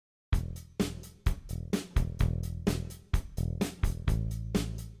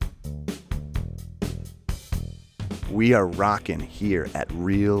We are rocking here at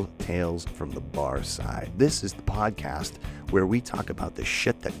Real Tales from the Bar Side. This is the podcast where we talk about the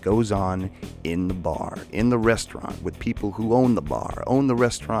shit that goes on in the bar, in the restaurant, with people who own the bar, own the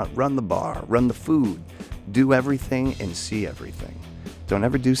restaurant, run the bar, run the food, do everything and see everything. Don't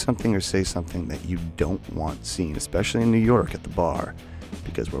ever do something or say something that you don't want seen, especially in New York at the bar,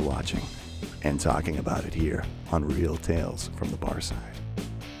 because we're watching and talking about it here on Real Tales from the Bar Side.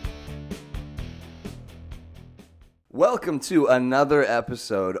 Welcome to another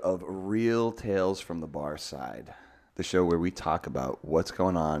episode of Real Tales from the Bar Side, the show where we talk about what's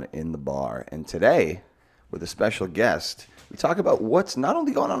going on in the bar. And today, with a special guest, we talk about what's not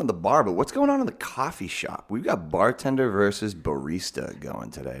only going on in the bar, but what's going on in the coffee shop. We've got bartender versus barista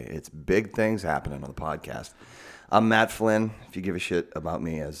going today. It's big things happening on the podcast. I'm Matt Flynn. If you give a shit about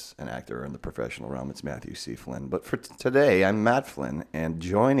me as an actor in the professional realm, it's Matthew C. Flynn. But for today, I'm Matt Flynn, and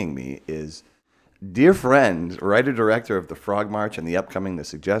joining me is dear friend, writer-director of the Frogmarch and the upcoming The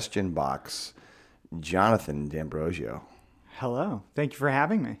Suggestion Box, Jon D'Ambrosio. Hello. Thank you for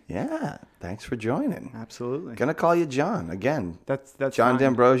having me. Yeah, thanks for joining. Absolutely. Gonna call you John again. That's Jon fine.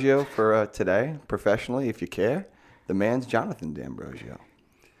 D'Ambrosio for today, professionally, if you care. The man's Jon D'Ambrosio.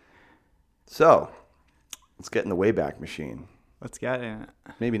 So, let's get in the Wayback Machine. Let's get in it.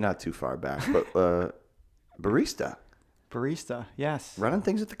 Maybe not too far back, but barista. Barista, yes. Running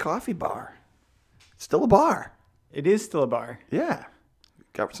things at the coffee bar. Still a bar. It is still a bar. Yeah.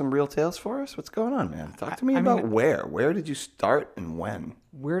 Got some real tales for us? What's going on, man? Talk to me about where. Where did you start and when?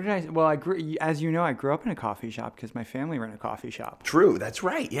 Where did I? Well, I grew, as you know, I grew up in a coffee shop because my family ran a coffee shop. True. That's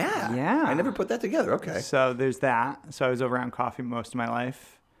right. Yeah. Yeah. I never put that together. Okay. So there's that. So I was around coffee most of my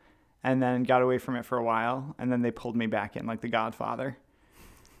life, and then got away from it for a while, and then they pulled me back in like The Godfather.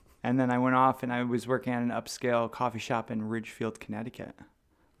 And then I went off and I was working at an upscale coffee shop in Ridgefield, Connecticut,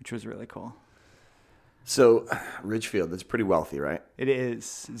 which was really cool. So, Ridgefield, that's pretty wealthy, right? It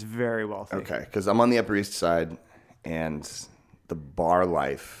is. It's very wealthy. Okay, because I'm on the Upper East Side, and the bar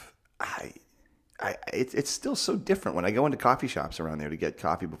life, it's still so different. When I go into coffee shops around there to get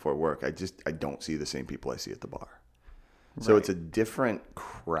coffee before work, I don't see the same people I see at the bar. So It's a different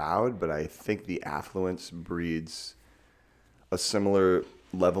crowd, but I think the affluence breeds a similar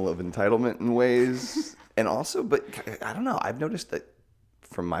level of entitlement in ways. And also, but I don't know, I've noticed that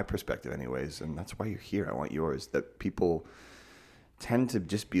from my perspective anyways, and that's why you're here, I want yours, that people tend to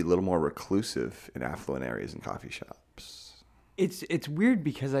just be a little more reclusive in affluent areas and coffee shops. It's weird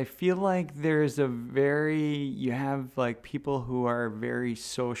because I feel like you have like people who are very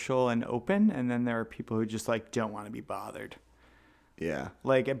social and open, and then there are people who just like don't want to be bothered. Yeah.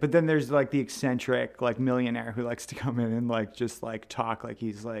 But then there's like the eccentric like millionaire who likes to come in and like just like talk like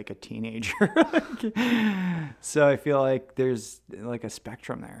he's like a teenager. So I feel like there's like a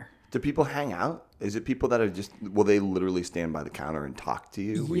spectrum there. Do people hang out? Is it people that are will they literally stand by the counter and talk to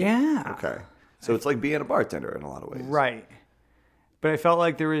you? Yeah. Okay. So it's like being a bartender in a lot of ways. Right. But I felt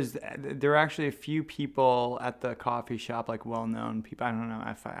like there were actually a few people at the coffee shop, like well-known people. I don't know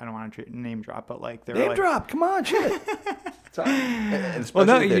if I don't want to name drop, but like they're name drop. Come on, shit. Well,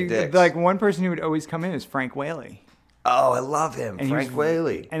 no, like one person who would always come in is Frank Whaley. Oh, I love him, and Frank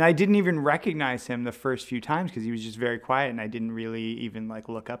Whaley. And I didn't even recognize him the first few times because he was just very quiet, and I didn't really even like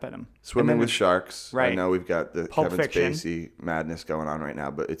look up at him. Swimming with Sharks. Right. I know we've got the Pulp Kevin Fiction. Spacey madness going on right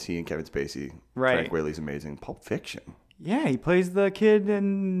now, but it's he and Kevin Spacey. Right. Frank Whaley's amazing. Pulp Fiction. Yeah, he plays the kid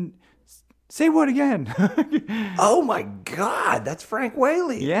and say what again? Oh my God, that's Frank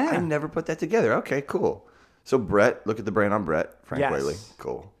Whaley. Yeah. I never put that together. Okay, cool. So Brett, look at the brain on Brett. Frank Yes. Whaley.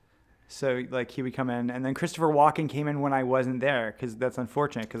 Cool. So like he would come in, and then Christopher Walken came in when I wasn't there because that's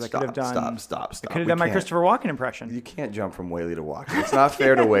unfortunate because I could have done. Stop. I could have done my Christopher Walken impression. You can't jump from Whaley to Walken. It's not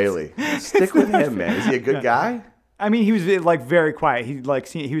fair to Whaley. Stick with him, man. Is he a good guy? I mean, he was like very quiet.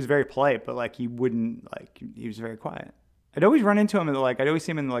 He was very polite, but like he was very quiet. I'd always run into him I'd always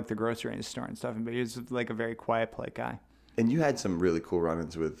see him in like the grocery store and stuff, but he was like a very quiet, polite guy. And you had some really cool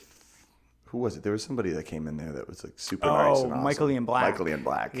run-ins with, who was it? There was somebody that came in there that was like super nice and awesome. Michael Ian Black. Michael Ian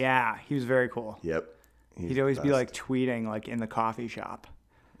Black. Yeah, he was very cool. Yep. He'd always be like tweeting like in the coffee shop.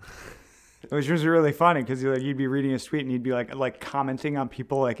 Which was really funny because you'd be reading his tweet and he'd be like commenting on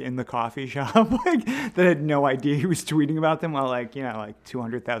people like in the coffee shop like that had no idea he was tweeting about them while like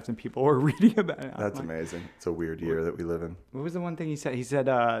 200,000 people were reading about it. That's amazing. It's a weird year that we live in. What was the one thing he said? He said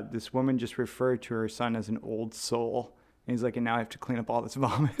this woman just referred to her son as an old soul. And he's like, and now I have to clean up all this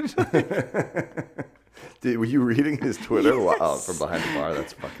vomit. Were you reading his Twitter? Yes. Wow, from behind the bar.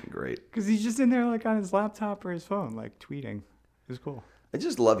 That's fucking great. Because he's just in there like on his laptop or his phone, like tweeting. It was cool. I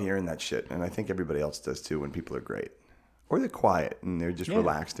just love hearing that shit, and I think everybody else does too when people are great. Or they're quiet and they're just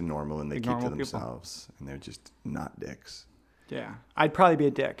relaxed and normal and they like keep to normal themselves and they're just not dicks. Yeah. I'd probably be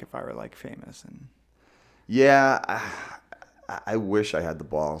a dick if I were like famous. And Yeah, I wish I had the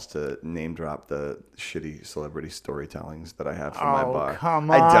balls to name drop the shitty celebrity storytellings that I have for my bar.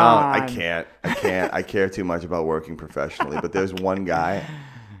 Come on. I don't. I can't. I care too much about working professionally. But there's one guy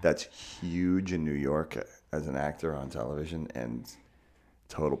that's huge in New York as an actor on television and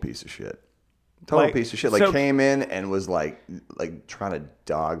total piece of shit. Total piece of shit. Like came in and was like trying to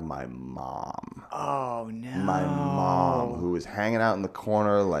dog my mom. Oh no. My mom, who was hanging out in the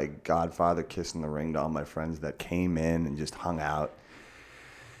corner like Godfather kissing the ring to all my friends that came in and just hung out.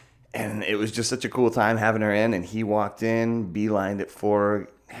 And it was just such a cool time having her in. And he walked in, beelined it for her,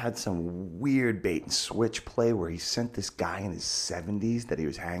 had some weird bait and switch play where he sent this guy in his 70s that he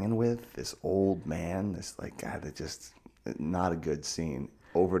was hanging with, this old man, this like guy that just not a good scene,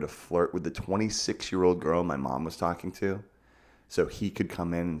 over to flirt with the 26-year-old girl my mom was talking to so he could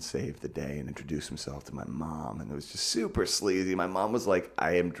come in and save the day and introduce himself to my mom. And it was just super sleazy. My mom was like,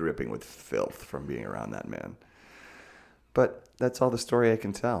 I am dripping with filth from being around that man. But that's all the story I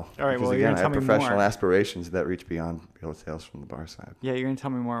can tell. All right, because well, again, you're going to I tell have me professional more. aspirations that reach beyond real tales from the bar side. Yeah, you're going to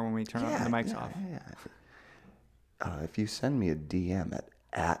tell me more when we turn the mics off. Yeah. If you send me a DM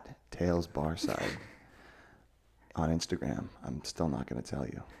at Tales Barside on Instagram, I'm still not going to tell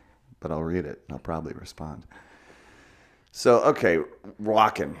you, but I'll read it and I'll probably respond. So, okay,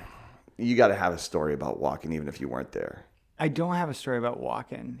 walking. You got to have a story about walking, even if you weren't there. I don't have a story about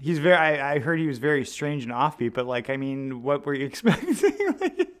walking. He's very. I heard he was very strange and offbeat, but like, I mean, what were you expecting?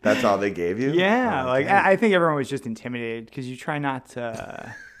 That's all they gave you? Yeah, Oh, like okay. I think everyone was just intimidated because you try not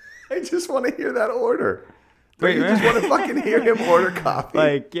to. I just want to hear that order. Wait, you just want to fucking hear him order coffee.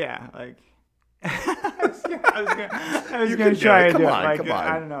 Like, yeah, like. I was gonna try and do it. Like, Come on.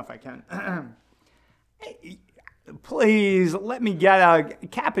 I don't know if I can. Please let me get a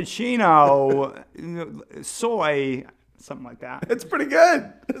cappuccino, soy, something like that. It's pretty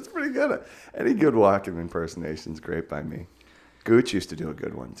good. It's pretty good. Any good walking impersonation is great by me. Gooch used to do a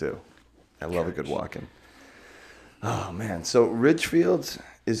good one too. I love a good walking. Oh man, so Ridgefield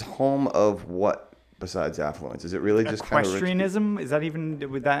is home of what besides affluence? Is it really just kind of equestrianism? Is that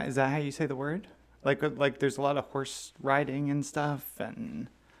even with that? Is that how you say the word? Like there's a lot of horse riding and stuff, and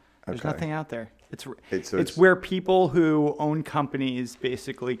there's nothing out there. It's where people who own companies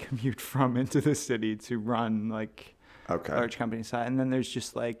basically commute from into the city to run like large company side, and then there's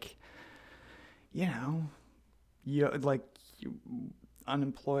just like,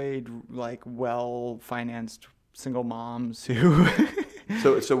 unemployed, like well-financed single moms who.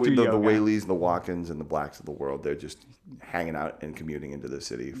 So the Whaleys, the Walkins, and the Blacks of the world, they're just hanging out and commuting into the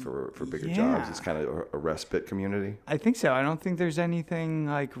city for bigger jobs. It's kind of a respite community. I think so. I don't think there's anything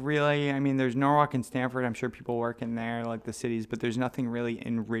like really. I mean, there's Norwalk and Stanford. I'm sure people work in there, like the cities, but there's nothing really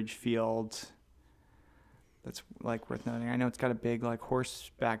in Ridgefield that's like worth noting. I know it's got a big like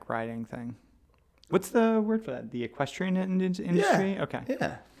horseback riding thing. What's the word for that? The equestrian industry? Yeah. Okay.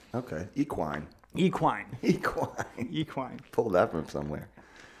 Yeah. Okay. Equine. Pull that from somewhere.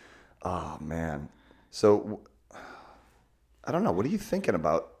 Oh, man. So, I don't know. What are you thinking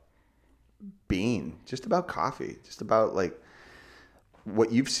about bean? Just about coffee? Just about, like,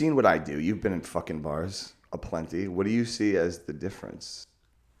 what you've seen what I do. You've been in fucking bars aplenty. What do you see as the difference?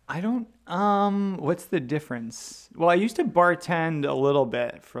 I don't, what's the difference? Well, I used to bartend a little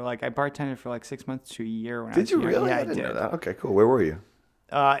bit I bartended for like 6 months to a year when I was Did you really? Yeah, I didn't know that. Okay, cool. Where were you?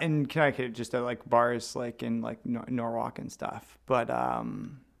 In Connecticut, just at like bars, like in like Norwalk and stuff. But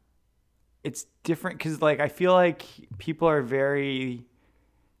it's different because like I feel like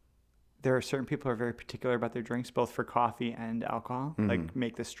there are certain people who are very particular about their drinks, both for coffee and alcohol. Mm-hmm. Like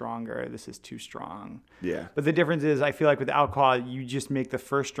make this stronger. This is too strong. Yeah. But the difference is, I feel like with alcohol, you just make the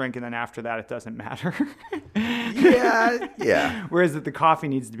first drink, and then after that, it doesn't matter. Yeah. Whereas that the coffee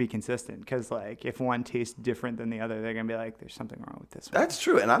needs to be consistent, because like if one tastes different than the other, they're gonna be like, "There's something wrong with this one." That's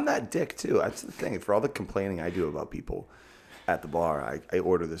true, and I'm that dick too. That's the thing. For all the complaining I do about people at the bar, I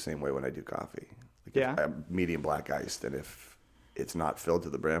order the same way when I do coffee. Like I'm medium black iced, and if it's not filled to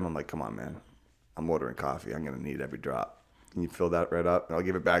the brim, I'm like, come on, man. I'm ordering coffee. I'm going to need every drop. Can you fill that right up? And I'll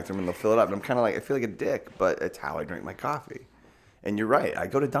give it back to them, and they'll fill it up. And I'm kind of like, I feel like a dick, but it's how I drink my coffee. And you're right. I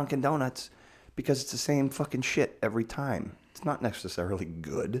go to Dunkin' Donuts because it's the same fucking shit every time. It's not necessarily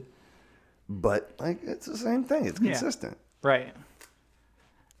good, but like it's the same thing. It's consistent. Right.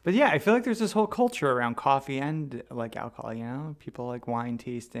 But yeah, I feel like there's this whole culture around coffee and like alcohol, People like wine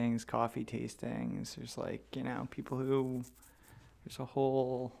tastings, coffee tastings. There's like, people who... There's a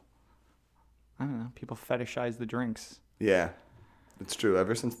whole, I don't know, people fetishize the drinks. Yeah. It's true.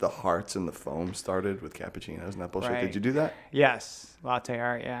 Ever since the hearts and the foam started with cappuccinos and that bullshit, Right. did you do that? Yes, latte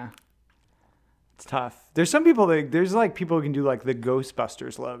art. Yeah, it's tough. There's some people there's like people who can do like the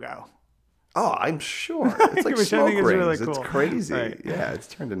Ghostbusters logo. Oh, I'm sure. It's like Which smoke I think is rings. really It's cool. crazy. Right. Yeah, it's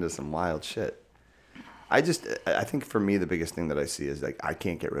turned into some wild shit. I think for me, the biggest thing that I see is like I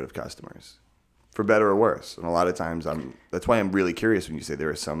can't get rid of customers, for better or worse. And a lot of times that's why I'm really curious when you say there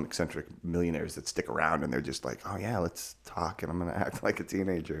are some eccentric millionaires that stick around and they're just like, oh yeah, let's talk and I'm going to act like a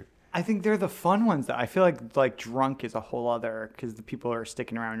teenager. I think they're the fun ones though. I feel like drunk is a whole other, because the people are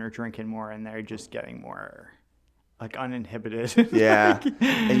sticking around are drinking more and they're just getting more like uninhibited. Yeah.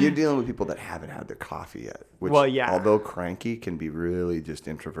 And you're dealing with people that haven't had their coffee yet, which, Well, yeah. although cranky, can be really just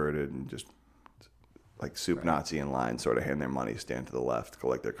introverted and just like soup Right. Nazi in line, sort of hand their money, stand to the left,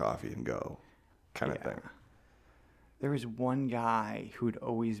 collect their coffee and go kind of Yeah. thing. There was one guy who would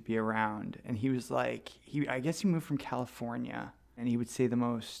always be around, and he was like, I guess he moved from California, and he would say the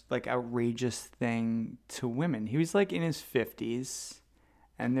most like outrageous thing to women. He was like in his 50s,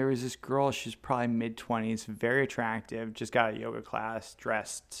 and there was this girl, she's probably mid-20s, very attractive, just got a yoga class,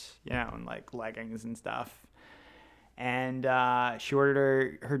 dressed, in like leggings and stuff. And she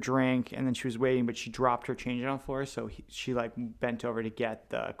ordered her drink, and then she was waiting, but she dropped her change on the floor, so she like bent over to get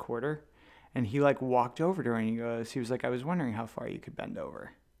the quarter. And he like walked over to her and he was like, I was wondering how far you could bend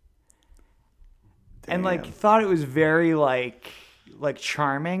over. Damn. And like thought it was very like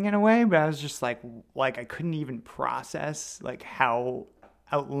charming in a way, but I was just like I couldn't even process like how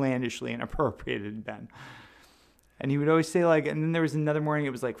outlandishly inappropriate it had been. And he would always say like, and then there was another morning,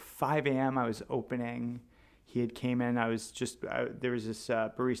 it was like 5 a.m. I was opening. He had came in. There was this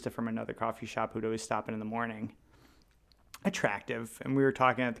barista from another coffee shop who'd always stop in the morning. Attractive. And we were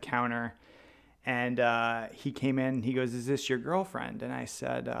talking at the counter. And he came in. He goes, "Is this your girlfriend?" And I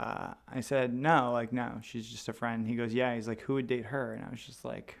said, "No, no, she's just a friend." He goes, "Yeah." He's like, "Who would date her?" And I was just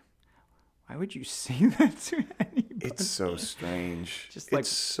like, "Why would you say that to anybody?" It's so strange. Just like, it's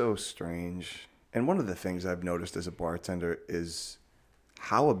so strange. And one of the things I've noticed as a bartender is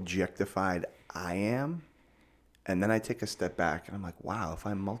how objectified I am. And then I take a step back and I'm like, wow, if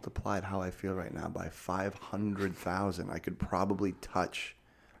I multiplied how I feel right now by 500,000, I could probably touch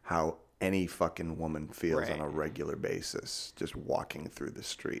how any fucking woman feels Right. on a regular basis just walking through the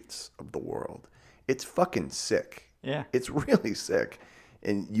streets of the world. It's fucking sick. Yeah. It's really sick.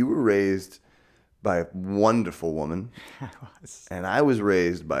 And you were raised by a wonderful woman. I was. And I was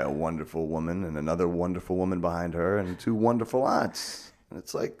raised by a wonderful woman and another wonderful woman behind her and two wonderful aunts. And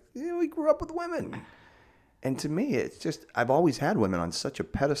it's like, we grew up with women. And to me, it's just, I've always had women on such a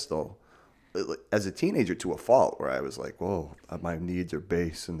pedestal as a teenager to a fault where I was like, whoa, my needs are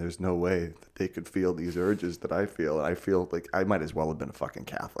base and there's no way that they could feel these urges that I feel. And I feel like I might as well have been a fucking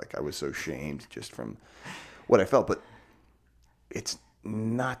Catholic. I was so shamed just from what I felt. But it's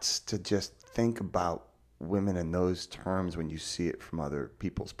nuts to just think about women in those terms when you see it from other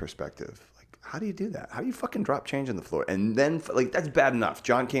people's perspective. Like, how do you do that? How do you fucking drop change on the floor? And then, like, that's bad enough.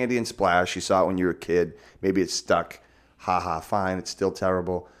 John Candy and Splash, you saw it when you were a kid. Maybe it's stuck. Ha ha, fine. It's still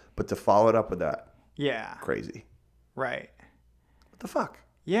terrible. But to follow it up with that, Yeah. crazy. Right. What the fuck?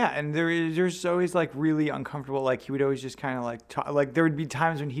 Yeah, and there's always like really uncomfortable. Like he would always just kind of like talk. Like there would be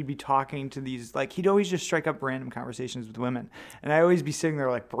times when he'd be talking to these. Like he'd always just strike up random conversations with women, and I always be sitting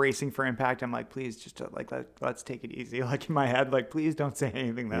there like bracing for impact. I'm like, please, just let's take it easy. Like in my head, like please don't say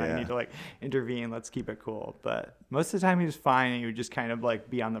anything that I need to like intervene. Let's keep it cool. But most of the time he was fine, and he would just kind of like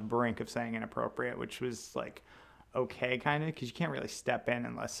be on the brink of saying inappropriate, which was like okay, kind of, because you can't really step in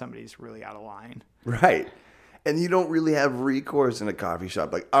unless somebody's really out of line. Right. And you don't really have recourse in a coffee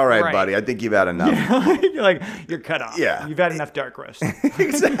shop. Like, all right, buddy, I think you've had enough. You're cut off. Yeah. You've had enough dark roast.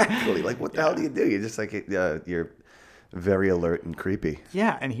 Exactly. Like, what the hell do you do? You're just like, you're very alert and creepy.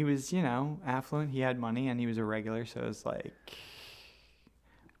 Yeah, and he was, affluent. He had money, and he was a regular, so it was like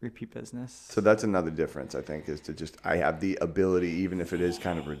repeat business. So that's another difference, I think, is to just, I have the ability, even if it is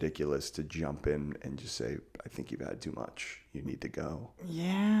kind of ridiculous, to jump in and just say, I think you've had too much. You need to go.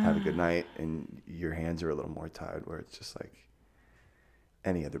 Yeah. Have a good night. And your hands are a little more tied, where it's just like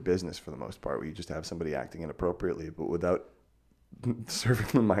any other business for the most part, where you just have somebody acting inappropriately, but without serving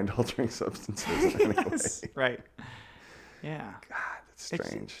them mind-altering substances in any Yes, way. right. Yeah. God, that's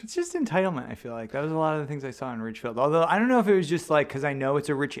strange. It's just entitlement, I feel like. That was a lot of the things I saw in Ridgefield. Although I don't know if it was just like because I know it's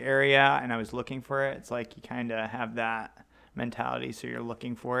a rich area and I was looking for it. It's like you kind of have that mentality, so you're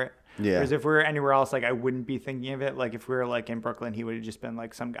looking for it. Yeah. Whereas if we were anywhere else, like I wouldn't be thinking of it. Like if we were like in Brooklyn, he would have just been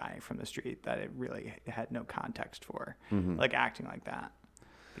like some guy from the street that it really had no context for, like acting like that.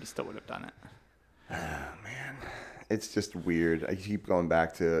 But he still would have done it. Oh, man. It's just weird. I keep going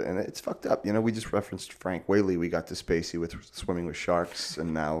back to, and it's fucked up. You know, we just referenced Frank Whaley. We got to Spacey with Swimming with Sharks,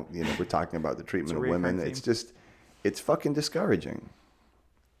 and now, you know, we're talking about the treatment of women. It's just, it's fucking discouraging.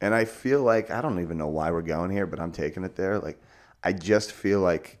 And I feel like, I don't even know why we're going here, but I'm taking it there. Like, I just feel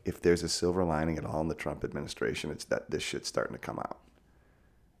like if there's a silver lining at all in the Trump administration, it's that this shit's starting to come out.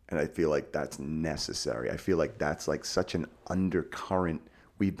 And I feel like that's necessary. I feel like that's like such an undercurrent.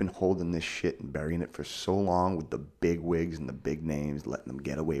 We've been holding this shit and burying it for so long with the big wigs and the big names, letting them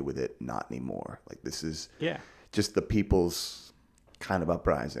get away with it. Not anymore. Like, this is just the people's kind of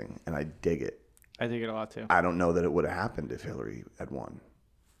uprising, and I dig it. I dig it a lot too. I don't know that it would have happened if Hillary had won.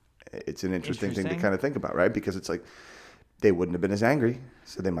 It's an interesting thing to kind of think about, right? Because it's like they wouldn't have been as angry,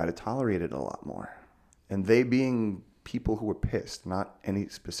 so they might have tolerated it a lot more. And they being people who were pissed, not any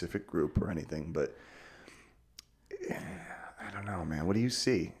specific group or anything, but I don't know, man. What do you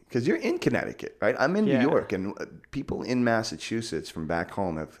see? Because you're in Connecticut, right? I'm in New York, and people in Massachusetts from back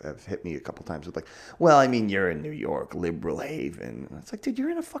home have hit me a couple times with like, well, I mean, you're in New York, liberal haven. And it's like, dude, you're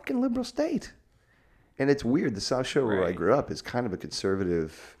in a fucking liberal state. And it's weird. The South Shore where I grew up is kind of a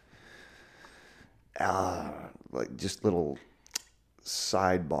conservative, like just little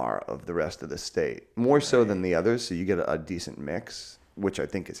sidebar of the rest of the state. More so than the others, so you get a decent mix, which I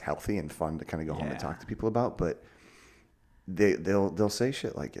think is healthy and fun to kind of go home and talk to people about. But they'll say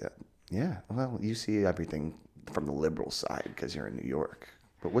shit like, yeah, well, you see everything from the liberal side because you're in New York.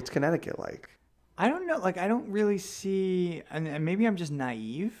 But what's Connecticut like? I don't know. Like, I don't really see, and maybe I'm just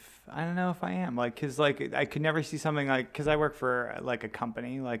naive. I don't know if I am. Like, because, like, I could never see something like, because I work for, like, a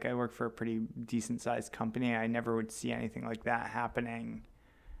company. Like, I work for a pretty decent-sized company. I never would see anything like that happening,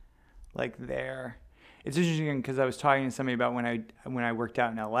 like, there. It's interesting because I was talking to somebody about when I worked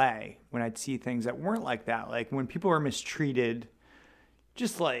out in LA, when I'd see things that weren't like that. Like, when people were mistreated,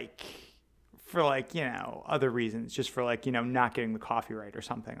 just, like, for, like, you know, other reasons. Just for, like, you know, not getting the coffee right or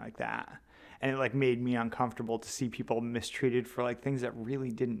something like that. And it, like, made me uncomfortable to see people mistreated for, like, things that really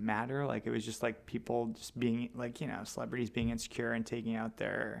didn't matter. Like, it was just, like, people just being, like, you know, celebrities being insecure and taking out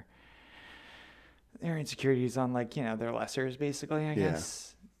their insecurities on, like, you know, their lessers, basically, I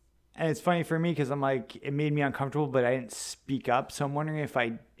guess. And it's funny for me because I'm like, it made me uncomfortable, but I didn't speak up. So I'm wondering if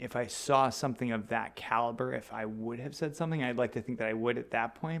I saw something of that caliber, if I would have said something. I'd like to think that I would at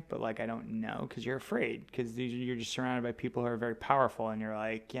that point, but, like, I don't know because you're afraid because you're just surrounded by people who are very powerful and you're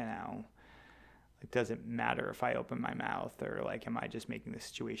like, you know, it doesn't matter if I open my mouth or, like, am I just making the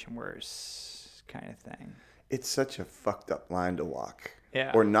situation worse kind of thing. It's such a fucked up line to walk.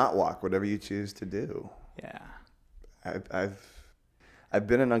 Yeah. Or not walk, whatever you choose to do. Yeah. I've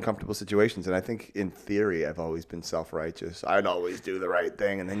been in uncomfortable situations, and I think in theory I've always been self-righteous. I'd always do the right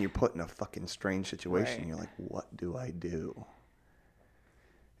thing, and then you're put in a fucking strange situation. Right. You're like, what do I do?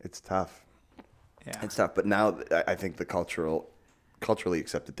 It's tough. Yeah. It's tough. But now I think the culturally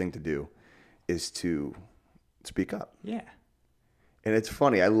accepted thing to do is to speak up. Yeah. And it's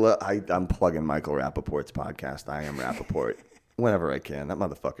funny. I'm plugging Michael Rappaport's podcast. I Am Rappaport whenever I can. That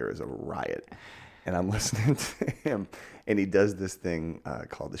motherfucker is a riot. And I'm listening to him, and he does this thing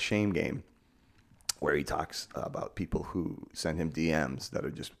called the Shame Game, where he talks about people who send him DMs that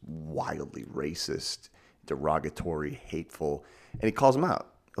are just wildly racist, derogatory, hateful, and he calls them out.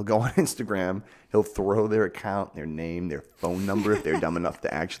 He'll go on Instagram. He'll throw their account, their name, their phone number if they're dumb enough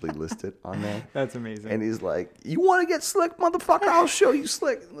to actually list it on there. That's amazing. And he's like, "You want to get slick, motherfucker? I'll show you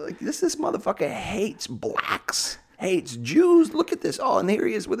slick." Like this motherfucker hates blacks, hates Jews. Look at this. Oh, and here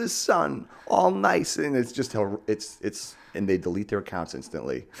he is with his son, all nice. And it's just how it's and they delete their accounts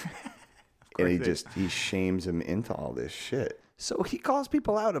instantly. And he shames him into all this shit. So he calls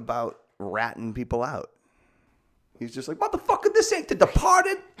people out about ratting people out. He's just like, motherfucker, this ain't The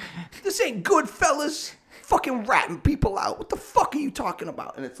Departed. This ain't Goodfellas. Fucking ratting people out. What the fuck are you talking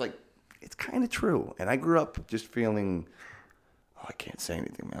about? And it's like, it's kind of true. And I grew up just feeling, I can't say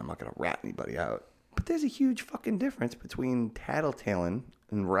anything, man. I'm not going to rat anybody out. But there's a huge fucking difference between tattletaling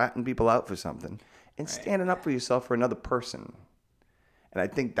and ratting people out for something and standing up for yourself for another person. And I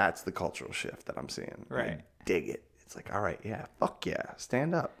think that's the cultural shift that I'm seeing. Right. I dig it. It's like, all right, yeah, fuck yeah.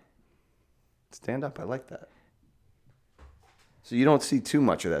 Stand up. Stand up. I like that. So you don't see too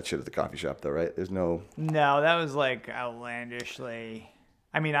much of that shit at the coffee shop, though, right? There's no... No, that was, like, outlandishly...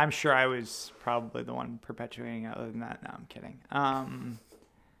 I mean, I'm sure I was probably the one perpetuating it. Other than that, no, I'm kidding.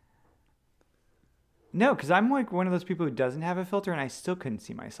 No, because I'm, like, one of those people who doesn't have a filter, and I still couldn't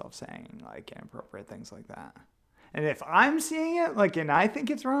see myself saying, like, inappropriate things like that. And if I'm seeing it, like, and I think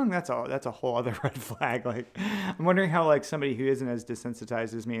it's wrong, that's a whole other red flag. Like, I'm wondering how, like, somebody who isn't as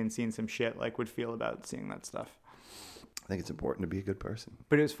desensitized as me and seeing some shit, like, would feel about seeing that stuff. think it's important to be a good person.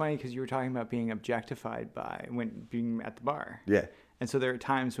 But it was funny because you were talking about being objectified when being at the bar. Yeah. And so there are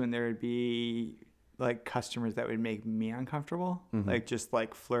times when there would be like customers that would make me uncomfortable, like just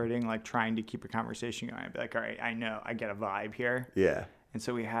like flirting, like trying to keep a conversation going. I'd be like, all right, I know, I get a vibe here. Yeah. And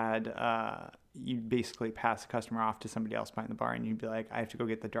so we had, you'd basically pass the customer off to somebody else behind the bar, and you'd be like, I have to go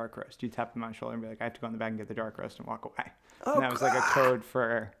get the dark roast. You'd tap them on the shoulder and be like, I have to go in the back and get the dark roast and walk away. Oh, and that was like a code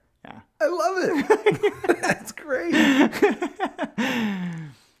for, yeah. I love it. That's great.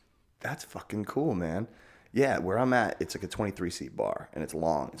 That's fucking cool, man. Yeah, where I'm at, it's like a 23-seat bar, and it's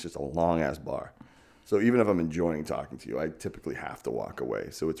long. It's just a long-ass bar. So even if I'm enjoying talking to you, I typically have to walk away.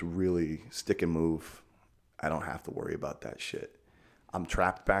 So it's really stick and move. I don't have to worry about that shit. I'm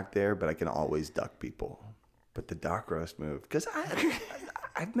trapped back there, but I can always duck people. But the dark roast move, because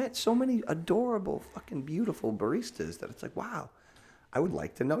I've met so many adorable, fucking beautiful baristas that it's like, wow, I would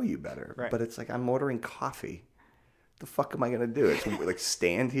like to know you better. Right. But it's like I'm ordering coffee. The fuck am I gonna do? It's like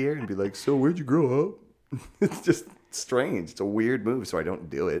stand here and be like, so where'd you grow up? It's just strange. It's a weird move, so I don't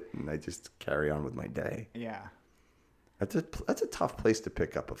do it, and I just carry on with my day. Yeah. That's a tough place to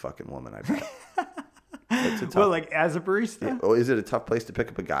pick up a fucking woman, I bet. That's a tough, Well, like as a barista? Yeah. Oh, is it a tough place to pick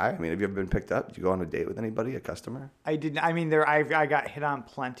up a guy? I mean, have you ever been picked up? Did you go on a date with anybody, a customer? I didn't. I mean, I got hit on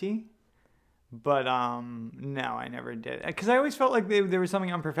plenty, but no, I never did. Because I always felt like there was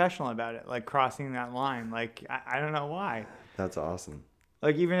something unprofessional about it, like crossing that line. Like I don't know why. That's awesome.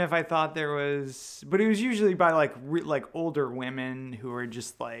 Like even if I thought there was, but it was usually by like older women who were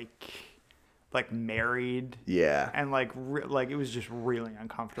just like married. Yeah. And like it was just really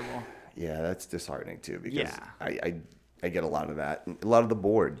uncomfortable. Yeah, that's disheartening too, because Yeah. I get a lot of that. A lot of the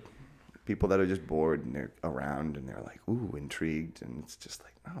bored. People that are just bored and they're around and they're like, ooh, intrigued. And it's just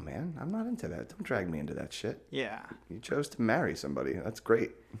like, no, man, I'm not into that. Don't drag me into that shit. Yeah. You chose to marry somebody. That's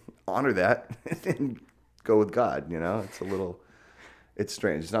great. Honor that and go with God, you know? It's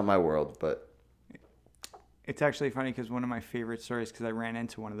strange. It's not my world, but... It's actually funny because one of my favorite stories, because I ran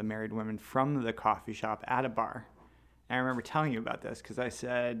into one of the married women from the coffee shop at a bar. And I remember telling you about this because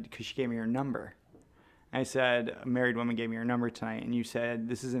because she gave me her number. I said, a married woman gave me her number tonight, and you said,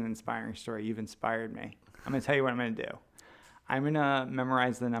 this is an inspiring story. You've inspired me. I'm going to tell you what I'm going to do. I'm going to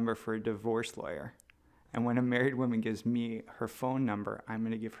memorize the number for a divorce lawyer. And when a married woman gives me her phone number, I'm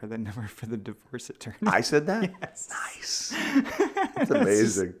going to give her the number for the divorce attorney. I said that? Yes. Nice. That's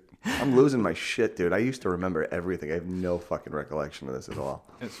amazing. I'm losing my shit, dude. I used to remember everything. I have no fucking recollection of this at all.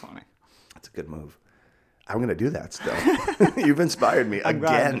 It's funny. That's a good move. I'm going to do that still. You've inspired me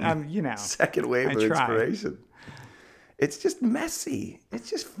again. Glad, Second wave I of try. inspiration. It's just messy. It's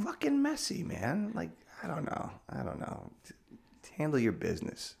just fucking messy, man. Like, I don't know. Handle your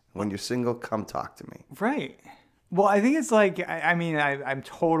business. When you're single, come talk to me. Right. Well, I think it's like, I'm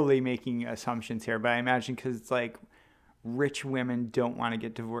totally making assumptions here, but I imagine because it's like rich women don't want to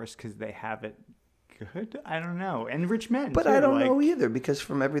get divorced because they have it good. I don't know. And rich men. But too, I don't know either, because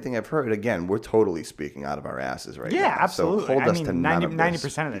from everything I've heard, again, we're totally speaking out of our asses right now. Yeah, absolutely. So hold us to none of 90%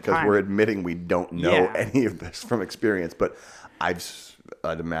 this, of the because time. we're admitting we don't know Yeah. any of this from experience. But I'd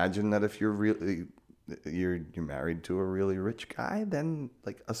imagine that if you're married to a really rich guy, then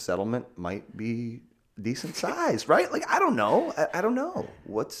like a settlement might be decent size, right? Like I don't know. I don't know.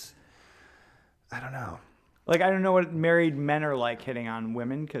 I don't know. Like, I don't know what married men are like hitting on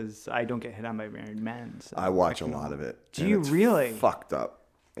women because I don't get hit on by married men. So I watch a lot of it. Do you really? Fucked up.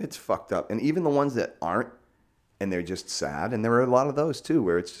 It's fucked up. And even the ones that aren't, and they're just sad, and there are a lot of those too,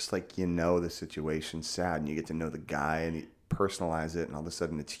 where it's just like, the situation's sad, and you get to know the guy, and you personalize it, and all of a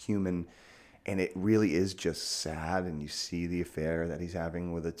sudden it's human, and it really is just sad, and you see the affair that he's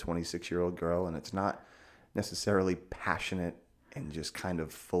having with a 26-year-old girl, and it's not necessarily passionate and just kind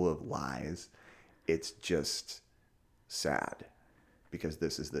of full of lies. It's just sad because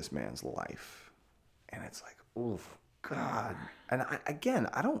this is this man's life. And it's like, oh, God. And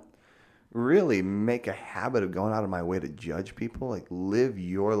I don't really make a habit of going out of my way to judge people. Like, live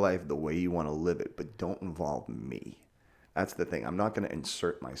your life the way you want to live it, but don't involve me. That's the thing. I'm not going to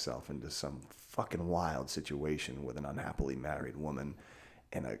insert myself into some fucking wild situation with an unhappily married woman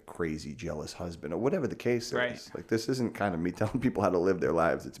and a crazy jealous husband or whatever the case Right. is. Like, this isn't kind of me telling people how to live their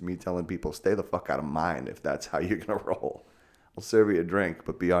lives. It's me telling people, stay the fuck out of mine if that's how you're going to roll. I'll serve you a drink,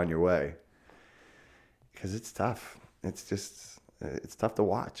 but be on your way. Because it's tough. It's just, it's tough to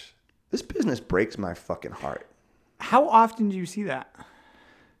watch. This business breaks my fucking heart. How often do you see that?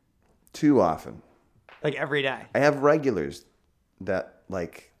 Too often. Like every day? I have regulars that,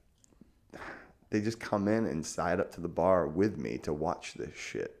 like, they just come in and side up to the bar with me to watch this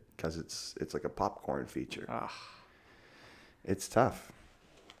shit because it's like a popcorn feature. Ugh. It's tough.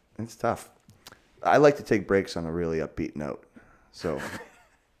 It's tough. I like to take breaks on a really upbeat note. So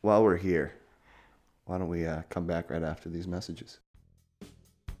while we're here, why don't we come back right after these messages?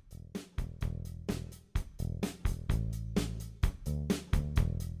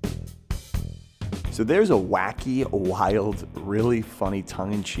 So there's a wacky, wild, really funny,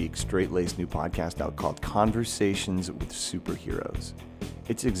 tongue-in-cheek, straight-laced new podcast out called Conversations with Superheroes.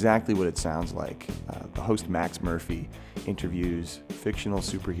 It's exactly what it sounds like. The host, Max Murphy, interviews fictional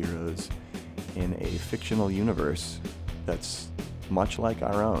superheroes in a fictional universe that's much like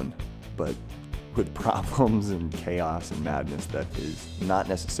our own, but with problems and chaos and madness that is not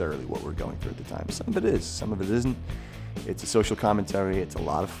necessarily what we're going through at the time. Some of it is, some of it isn't. It's a social commentary. It's a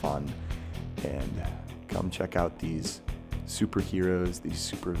lot of fun. And come check out these superheroes,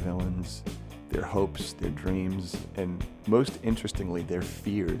 these supervillains, their hopes, their dreams, and most interestingly, their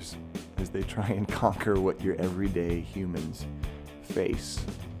fears as they try and conquer what your everyday humans face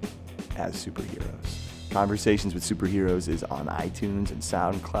as superheroes. Conversations with Superheroes is on iTunes and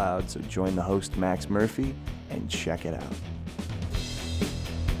SoundCloud, so join the host, Max Murphy, and check it out.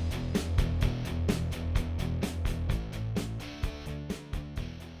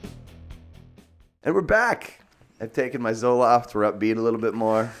 And we're back. I've taken my Zoloft. We're upbeat a little bit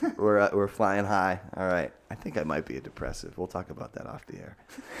more. We're flying high. All right. I think I might be a depressive. We'll talk about that off the air.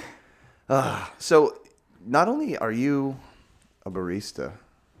 So not only are you a barista,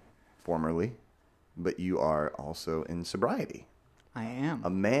 formerly, but you are also in sobriety. I am. A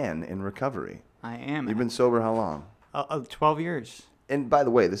man in recovery. I am. You've been sober how long? 12 years. And by the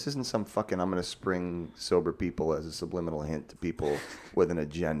way, this isn't some fucking I'm going to spring sober people as a subliminal hint to people with an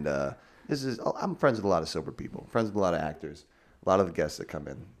agenda. I'm friends with a lot of sober people, friends with a lot of actors, a lot of the guests that come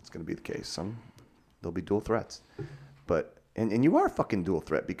in. It's going to be the case. There'll be dual threats. But, and you are a fucking dual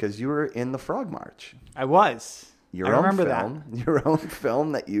threat because you were in the Frogmarch. I was. I remember that. Your own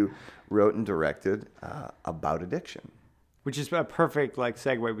film that you wrote and directed about addiction. Which is a perfect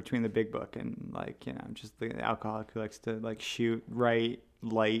segue between the big book and just the alcoholic who likes to shoot, write,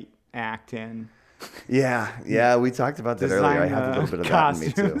 light, act in. Yeah, we talked about that earlier. I have a little bit of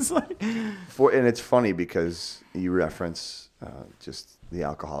costumes. That in me too. And it's funny because you reference just the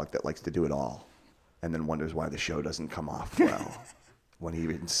alcoholic that likes to do it all and then wonders why the show doesn't come off well when he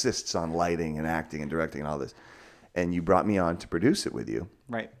insists on lighting and acting and directing and all this. And you brought me on to produce it with you.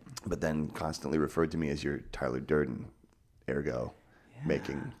 Right. But then constantly referred to me as your Tyler Durden, ergo.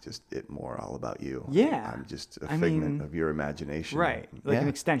 Making just it more all about you. Yeah. I'm just a figment of your imagination. Right. An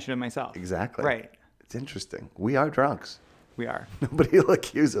extension of myself. Exactly. Right. It's interesting. We are drunks. We are. Nobody will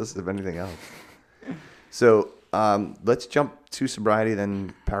accuse us of anything else. So let's jump to sobriety,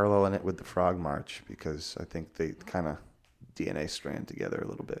 then paralleling it with the Frogmarch, because I think they kind of DNA strand together a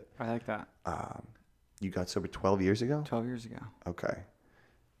little bit. I like that. You got sober 12 years ago? 12 years ago. Okay.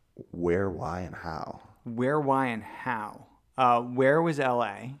 Where, why, and how? Where, why, and how? Where was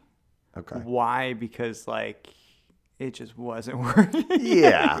LA? Okay. Why? Because it just wasn't working.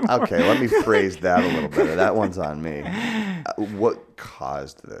 Yeah. Okay. Let me phrase that a little better. That one's on me. What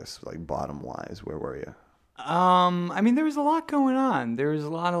caused this? Bottom wise, where were you? There was a lot going on. There was a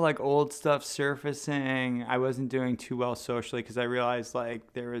lot of old stuff surfacing. I wasn't doing too well socially because I realized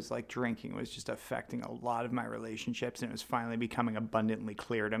there was drinking was just affecting a lot of my relationships, and it was finally becoming abundantly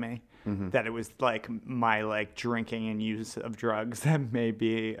clear to me that it was my drinking and use of drugs that may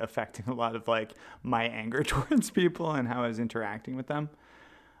be affecting a lot of my anger towards people and how I was interacting with them.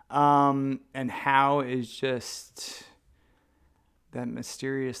 And how is just that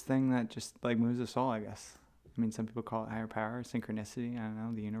mysterious thing that just moves us all, I guess. Some people call it higher power, synchronicity. I don't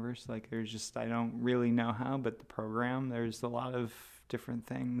know, the universe. There's just, I don't really know how, but the program, there's a lot of different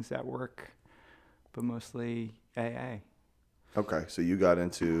things at work, but mostly AA. Okay, so you got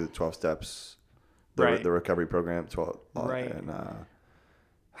into 12 steps, the recovery program, 12. Right. And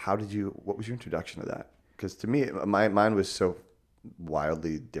what was your introduction to that? Because to me, mine was so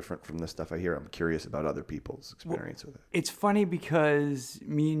wildly different from the stuff I hear. I'm curious about other people's experience with it. It's funny because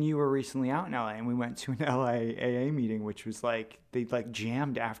me and you were recently out in LA and we went to an LA AA meeting, which was they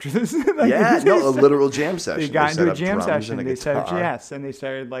jammed after this. A literal jam session. They got into a jam session. They said yes, and they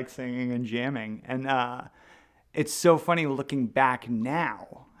started singing and jamming. And it's so funny looking back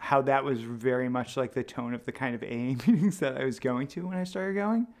now how that was very much the tone of the kind of AA meetings that I was going to when I started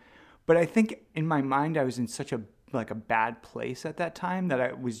going. But I think in my mind I was in such a bad place at that time that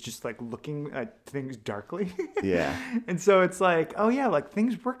I was just looking at things darkly. Yeah. And so it's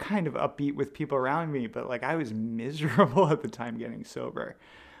things were kind of upbeat with people around me, but I was miserable at the time getting sober.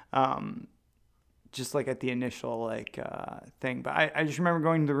 Just at the initial thing. But I just remember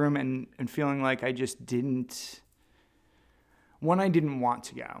going to the room and feeling I just didn't want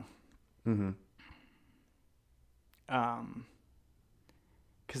to go. Mm-hmm.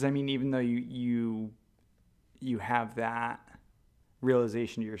 because I mean, even though you have that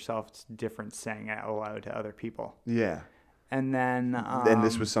realization to yourself, it's different saying it aloud to other people. Yeah. And then and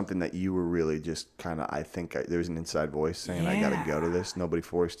this was something that you were really just kind of, I think there was an inside voice saying, I got to go to this. Nobody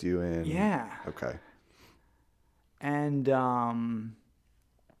forced you in. Yeah. Okay. And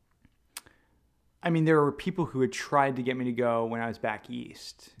I mean, there were people who had tried to get me to go when I was back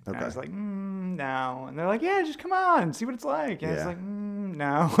east. Okay. And I was like, no. And they're like, yeah, just come on, see what it's like. And I was like,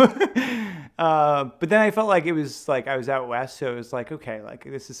 no. But then I felt like it was like I was out west, so it was like, okay, like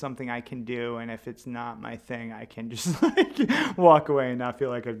this is something I can do, and if it's not my thing, I can just like walk away and not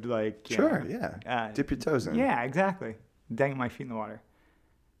feel like I'd like dip your toes in. Yeah, exactly. Dang my feet in the water.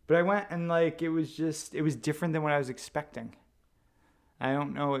 But I went and like it was different than what I was expecting. I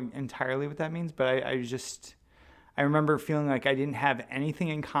don't know entirely what that means, but I remember feeling like I didn't have anything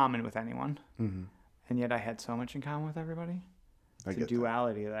in common with anyone, and yet I had so much in common with everybody. It's a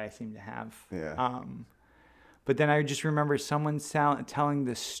duality that I seem to have. Yeah. But then I just remember someone telling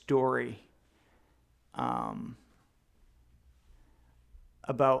this story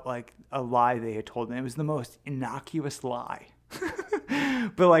about like a lie they had told me. It was the most innocuous lie.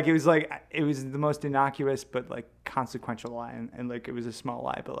 But like it was the most innocuous but like consequential lie, and like it was a small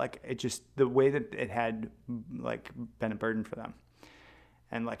lie, but like it just, the way that it had like been a burden for them,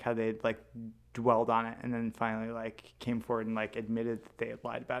 and like how they like dwelled on it, and then finally like came forward and like admitted that they had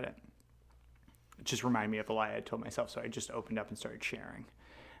lied about it. It just reminded me of the lie I had told myself, so I just opened up and started sharing.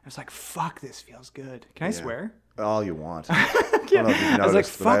 I was like, fuck, this feels good. Can I swear? All you want. Yeah. I was like,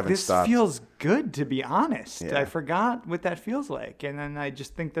 fuck, this feels good, to be honest. Yeah. I forgot what that feels like. And then I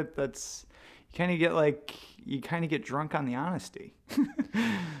just think that's, you kind of get drunk on the honesty.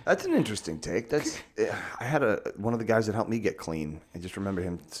 That's an interesting take. I had one of the guys that helped me get clean. I just remember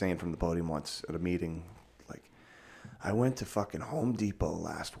him saying from the podium once at a meeting, like, I went to fucking Home Depot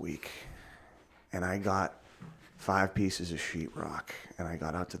last week and I got 5 pieces of sheetrock, and I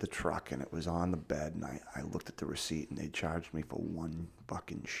got out to the truck, and it was on the bed, and I looked at the receipt, and they charged me for 1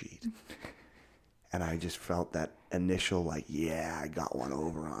 fucking sheet. And I just felt that initial, like, yeah, I got one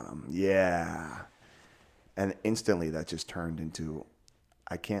over on them. Yeah. And instantly that just turned into,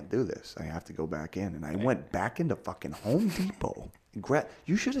 I can't do this. I have to go back in. And I went back into fucking Home Depot.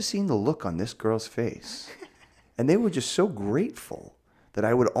 You should have seen the look on this girl's face. And they were just so grateful that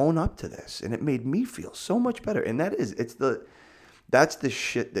I would own up to this, and it made me feel so much better. And that's the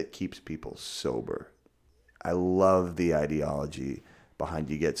shit that keeps people sober. I love the ideology behind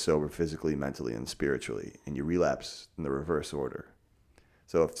you get sober physically, mentally, and spiritually, and you relapse in the reverse order.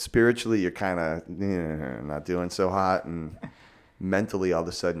 So if spiritually you're kind of not doing so hot, and mentally all of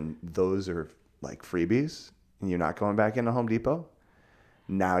a sudden those are like freebies, and you're not going back into Home Depot,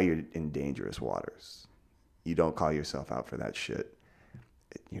 now you're in dangerous waters. You don't call yourself out for that shit.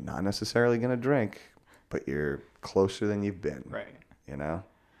 You're not necessarily going to drink, but you're closer than you've been. Right. You know?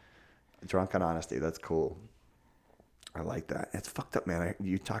 Drunk on honesty. That's cool. I like that. It's fucked up, man.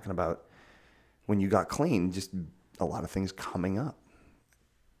 You're talking about when you got clean, just a lot of things coming up.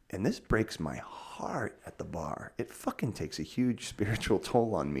 And this breaks my heart at the bar. It fucking takes a huge spiritual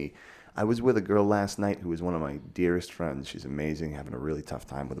toll on me. I was with a girl last night who was one of my dearest friends. She's amazing, having a really tough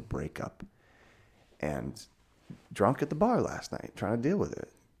time with a breakup. And drunk at the bar last night, trying to deal with it.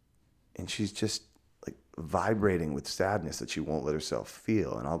 And she's just like vibrating with sadness that she won't let herself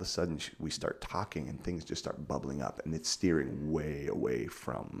feel. And all of a sudden we start talking and things just start bubbling up, and it's steering way away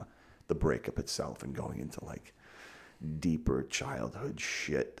from the breakup itself and going into like deeper childhood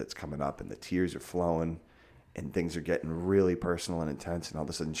shit that's coming up, and the tears are flowing and things are getting really personal and intense. And all of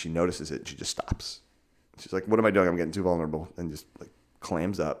a sudden she notices it and she just stops. She's like, what am I doing? I'm getting too vulnerable. And just like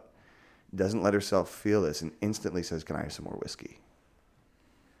clams up. Doesn't let herself feel this, and instantly says, can I have some more whiskey?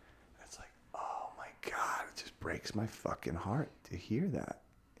 It's like, oh my God, it just breaks my fucking heart to hear that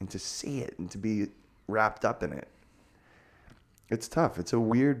and to see it and to be wrapped up in it. It's tough. It's a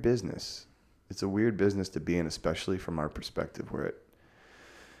weird business. It's a weird business to be in, especially from our perspective. We're at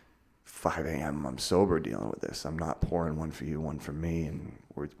 5 a.m. I'm sober dealing with this. I'm not pouring one for you, one for me, and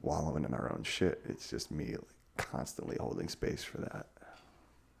we're wallowing in our own shit. It's just me like, constantly holding space for that.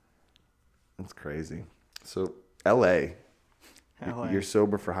 That's crazy. So, L.A. You're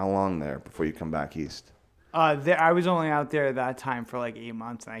sober for how long there before you come back east? I was only out there that time for like 8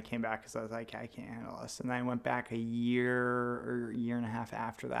 months, and I came back because I was like, I can't handle this. And then I went back a year or year and a half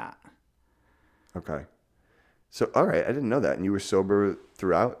after that. Okay. So, all right. I didn't know that. And you were sober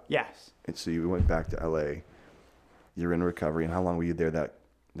throughout? Yes. And so you went back to L.A. You're in recovery. And how long were you there that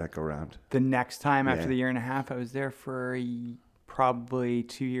go round? The next time after the year and a half, I was there for probably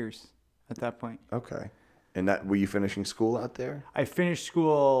 2 years. At that point. Okay. And were you finishing school out there? I finished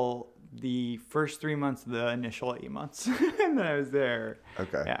school the first 3 months of the initial 8 months, and then I was there.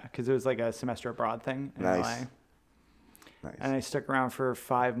 Okay. Yeah, because it was like a semester abroad thing in Nice. LA. Nice. And I stuck around for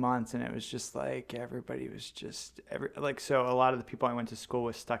 5 months, and it was just like everybody was just so a lot of the people I went to school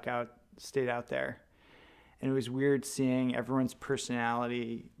with stayed out there, and it was weird seeing everyone's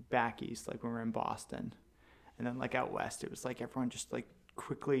personality back east, like when we were in Boston, and then like out west, it was like everyone just like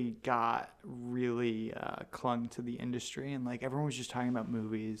quickly got really clung to the industry, and like everyone was just talking about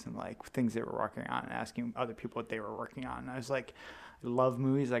movies and like things they were working on and asking other people what they were working on. And I was like, I love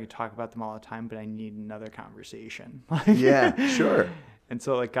movies, I could talk about them all the time, but I need another conversation. Yeah, sure. And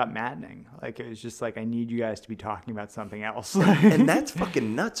so it got maddening. Like it was just like, I need you guys to be talking about something else. And that's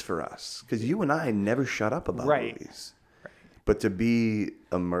fucking nuts for us, because you and I never shut up about movies. Right. But to be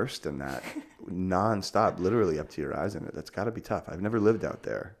immersed in that nonstop, literally up to your eyes in it, that's got to be tough. I've never lived out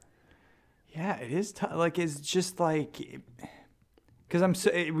there. Yeah, it is tough. Like it's just like, because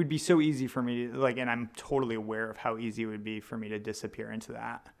it would be so easy for me to, like, and I'm totally aware of how easy it would be for me to disappear into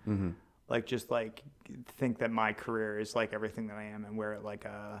that. Mm-hmm. Like just like think that my career is like everything that I am and wear it like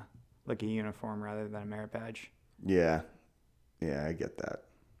a uniform rather than a merit badge. Yeah, I get that.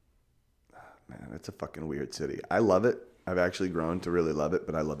 Man, it's a fucking weird city. I love it. I've actually grown to really love it,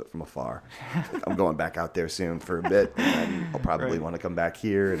 but I love it from afar. Like, I'm going back out there soon for a bit, and then I'll probably want to come back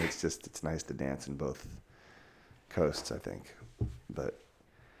here. And it's nice to dance in both coasts, I think. But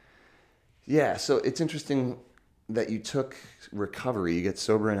yeah, so it's interesting that you took recovery. You get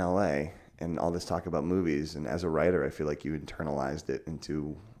sober in LA, and all this talk about movies. And as a writer, I feel like you internalized it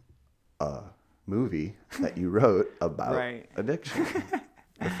into a movie that you wrote about addiction,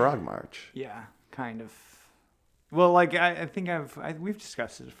 the Frogmarch. Yeah, kind of. Well, like I think we've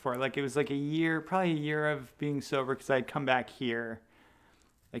discussed it before. Like it was like probably a year of being sober, because I'd come back here,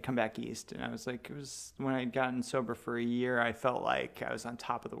 I'd come back east, and I was like, it was when I'd gotten sober for a year, I felt like I was on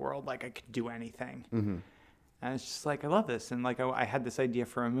top of the world, like I could do anything. Mm-hmm. And I was just like, I love this, and like I had this idea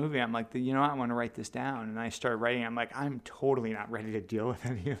for a movie. I'm like, you know what, I want to write this down, and I started writing. I'm like, I'm totally not ready to deal with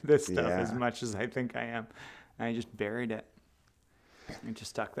any of this stuff as much as I think I am. And I just buried it. It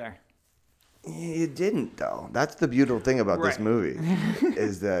just stuck there. You didn't, though. That's the beautiful thing about this movie,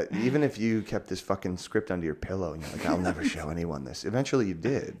 is that even if you kept this fucking script under your pillow and you're like, I'll never show anyone this, eventually you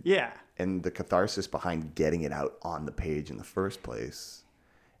did. Yeah. And the catharsis behind getting it out on the page in the first place,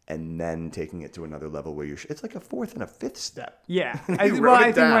 and then taking it to another level where it's like a fourth and a fifth step. Yeah. I think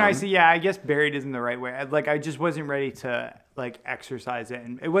when I say, I guess buried isn't the right way. I just wasn't ready to like exercise it,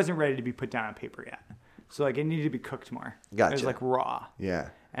 and it wasn't ready to be put down on paper yet. So like it needed to be cooked more. Gotcha. It was like raw. Yeah.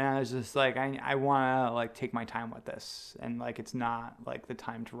 And I was just like, I want to like take my time with this, and like it's not like the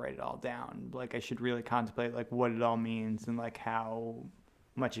time to write it all down. Like I should really contemplate like what it all means and like how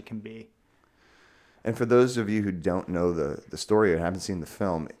much it can be. And for those of you who don't know the story or haven't seen the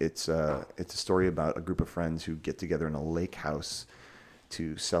film, it's a story about a group of friends who get together in a lake house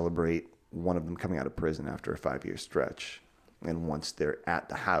to celebrate one of them coming out of prison after a 5-year stretch. And once they're at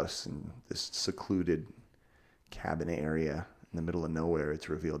the house in this secluded cabin area in the middle of nowhere, it's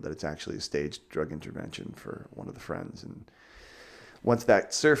revealed that it's actually a staged drug intervention for one of the friends. And once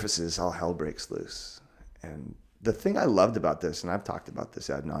that surfaces, all hell breaks loose. And the thing I loved about this, and I've talked about this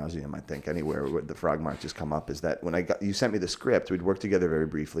ad nauseum, I think, anywhere where the Frogmarch has come up, is that when you sent me the script, we'd worked together very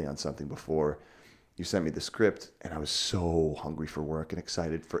briefly on something before. You sent me the script, and I was so hungry for work and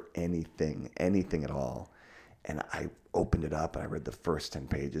excited for anything at all. And I opened it up, and I read the first 10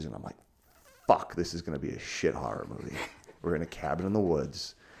 pages, and I'm like, fuck, this is going to be a shit horror movie. We're in a cabin in the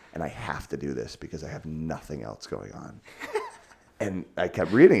woods, and I have to do this because I have nothing else going on. And I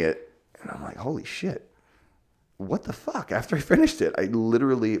kept reading it, and I'm like, holy shit. What the fuck? After I finished it,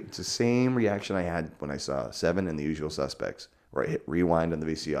 it's the same reaction I had when I saw Seven and the Usual Suspects, where I hit rewind on the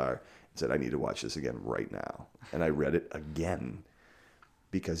VCR and said, I need to watch this again right now. And I read it again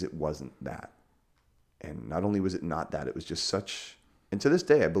because it wasn't that. And not only was it not that, it was just such... And to this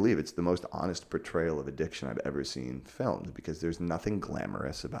day, I believe it's the most honest portrayal of addiction I've ever seen filmed, because there's nothing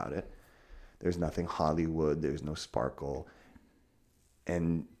glamorous about it. There's nothing Hollywood. There's no sparkle.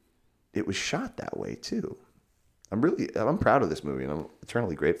 And it was shot that way, too. I'm proud of this movie, and I'm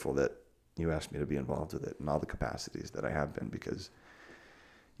eternally grateful that you asked me to be involved with it in all the capacities that I have been, because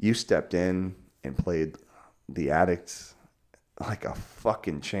you stepped in and played the addict like a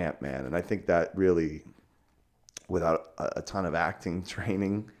fucking champ, man. And I think that really, without a ton of acting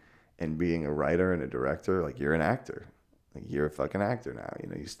training and being a writer and a director, like you're an actor. Like you're a fucking actor now. You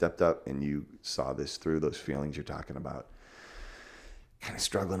know, you stepped up and you saw this through, those feelings you're talking about. kind of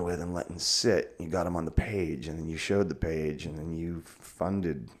struggling with and letting sit. You got them on the page, and then you showed the page, and then you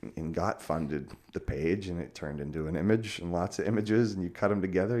funded the page, and it turned into an image and lots of images, and you cut them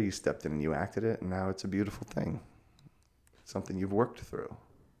together. You stepped in and you acted it, and now it's a beautiful thing. Something you've worked through.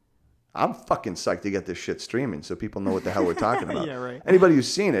 I'm fucking psyched to get this shit streaming so people know what the hell we're talking about. Yeah, right. Anybody who's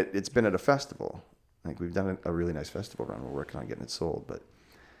seen it, it's been at a festival. Like, we've done a really nice festival run. We're working on getting it sold, but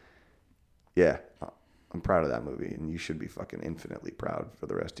yeah, I'm proud of that movie, and you should be fucking infinitely proud for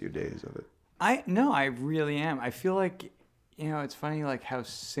the rest of your days of it. I really am. I feel like, it's funny, like, how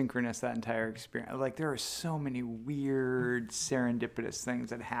synchronous that entire experience. Like, there are so many weird serendipitous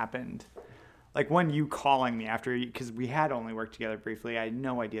things that happened. Like, when you calling me after, because we had only worked together briefly, I had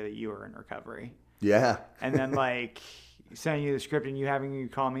no idea that you were in recovery. Yeah. And then, like, sending you the script and you having you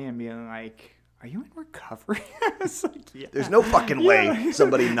call me and being like, are you in recovery? I was like, yeah. There's no fucking way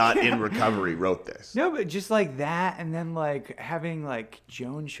somebody not in recovery wrote this. No, but just like that, and then like having like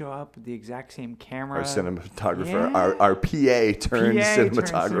Joan show up with the exact same camera. Our cinematographer, our PA turned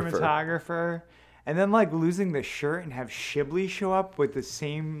cinematographer. And then like losing the shirt and have Shibley show up with the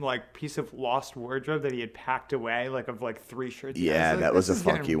same like piece of lost wardrobe that he had packed away, like of like 3 shirts. Yeah, that was a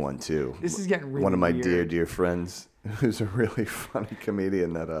funky one too. This is getting really one of my weird. dear friends, who's a really funny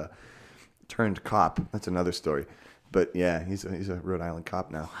comedian that turned cop. That's another story. But yeah, he's a Rhode Island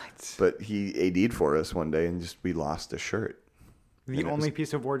cop now. What? But he AD'd for us one day, and we lost a shirt. The only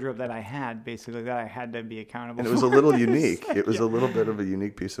piece of wardrobe that I had, basically, that I had to be accountable for. And it was a little unique. It was a little bit of a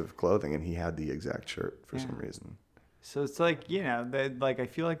unique piece of clothing, and he had the exact shirt for some reason. So it's like, I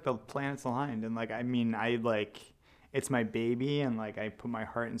feel like the planets aligned. And, like, I mean, it's my baby, and, like, I put my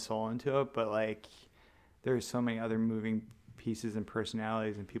heart and soul into it. But, like, there's so many other moving pieces and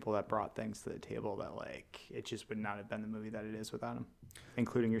personalities and people that brought things to the table that, like, it just would not have been the movie that it is without them,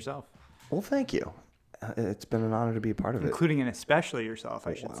 including yourself. Well, thank you. It's been an honor to be a part of it. Including and especially yourself,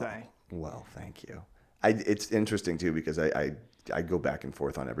 I should say. Well, thank you. It's interesting, too, because I go back and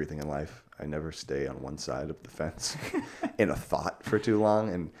forth on everything in life. I never stay on one side of the fence in a thought for too long.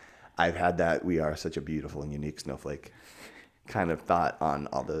 And I've had that we are such a beautiful and unique snowflake kind of thought on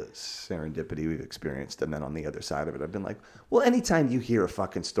all the serendipity we've experienced. And then on the other side of it, I've been like, well, anytime you hear a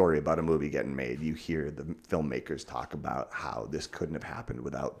fucking story about a movie getting made, you hear the filmmakers talk about how this couldn't have happened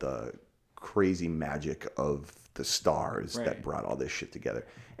without the crazy magic of the stars that brought all this shit together.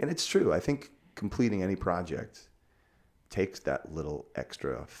 And it's true. I think completing any project takes that little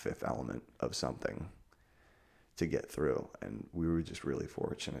extra fifth element of something to get through. And we were just really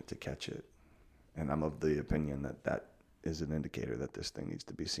fortunate to catch it. And I'm of the opinion that is an indicator that this thing needs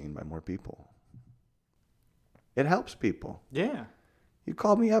to be seen by more people. It helps people. Yeah. You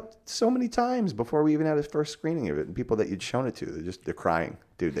called me up so many times before we even had a first screening of it, and people that you'd shown it to, they're crying.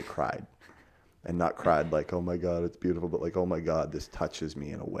 Dude, they cried. And not cried like, oh my God, it's beautiful, but like, oh my God, this touches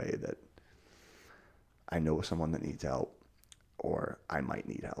me in a way that I know someone that needs help, or I might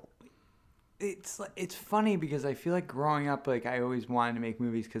need help. It's funny because I feel like growing up, like, I always wanted to make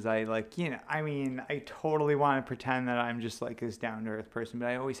movies because I, like, I totally want to pretend that I'm just, like, this down-to-earth person, but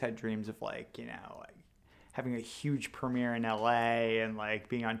I always had dreams of, like, having a huge premiere in LA and, like,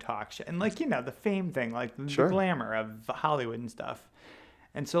 being on talk show and, like, the fame thing, like, the glamour of Hollywood and stuff.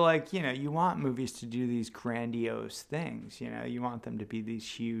 And so, like, you want movies to do these grandiose things, you want them to be these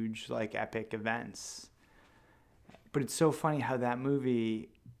huge, like, epic events. But it's so funny how that movie,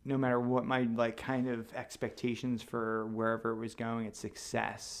 no matter what my, like, kind of expectations for wherever it was going, its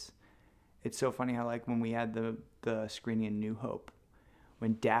success, it's so funny how, like, when we had the screening in New Hope,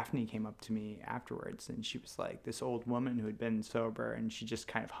 when Daphne came up to me afterwards, and she was like this old woman who had been sober, and she just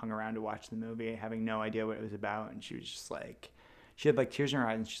kind of hung around to watch the movie, having no idea what it was about, and she was just like, she had like tears in her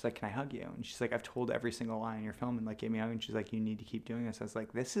eyes, and she's like, "Can I hug you?" And she's like, "I've told every single line in your film," and like gave me a hug, and she's like, "You need to keep doing this." I was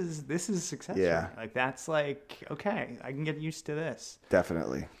like, "This is success." Yeah. Like, that's like, okay, I can get used to this.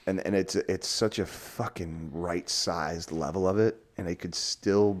 Definitely. And it's such a fucking right-sized level of it, and I could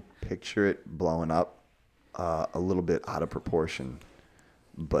still picture it blowing up a little bit out of proportion,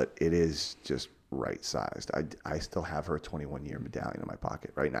 but it is just right-sized. I still have her 21-year medallion in my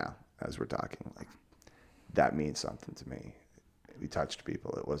pocket right now as we're talking. Like, that means something to me. We touched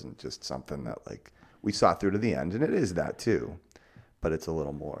people. It wasn't just something that, like, we saw through to the end, and it is that too, but it's a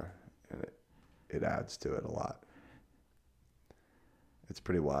little more, and it adds to it a lot. It's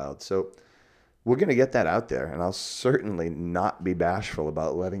pretty wild. So we're going to get that out there, and I'll certainly not be bashful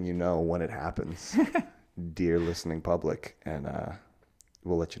about letting you know when it happens, dear listening public, and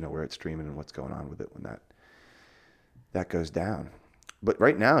we'll let you know where it's streaming and what's going on with it when that goes down. But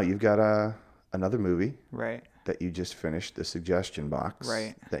right now, you've got another movie. Right. That you just finished, The Suggestion Box.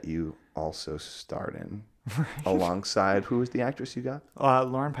 Right. That you also starred in. alongside, who was the actress you got?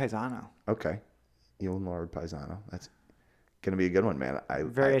 Lauren Paisano. Okay. You and Laura Paisano. That's going to be a good one, man.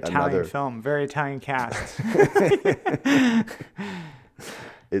 Very Italian film. Very Italian cast.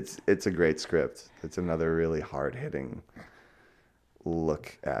 It's a great script. It's another really hard-hitting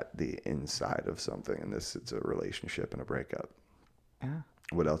look at the inside of something. And it's a relationship and a breakup. Yeah.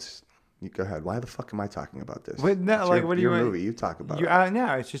 What else? You go ahead. Why the fuck am I talking about this? What do you want? Movie. You talk about it.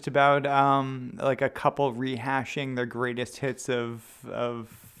 No, it's just about like a couple rehashing their greatest hits of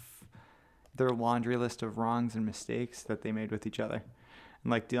their laundry list of wrongs and mistakes that they made with each other, and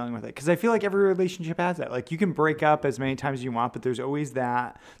like dealing with it. Because I feel like every relationship has that. Like you can break up as many times as you want, but there's always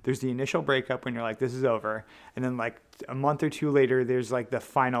that. There's the initial breakup when you're like, this is over, and then like a month or two later, there's like the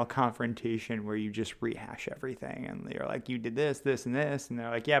final confrontation where you just rehash everything, and you're like, you did this, this, and this, and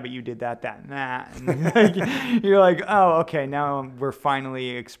they're like, yeah, but you did that, that, and that, and like, you're like, oh, okay, now we're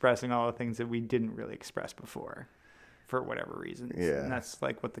finally expressing all the things that we didn't really express before, for whatever reasons. Yeah, and that's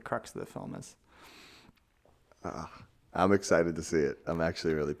like what the crux of the film is. I'm excited to see it. I'm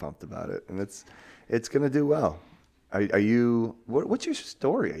actually really pumped about it, and it's gonna do well. Are you? What's your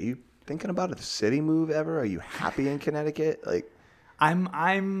story? Are you thinking about a city move ever? Are you happy in Connecticut? Like, I'm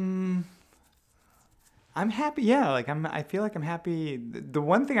happy. Yeah, like I feel like I'm happy. The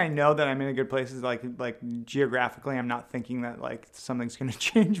one thing I know that I'm in a good place is like geographically, I'm not thinking that like something's gonna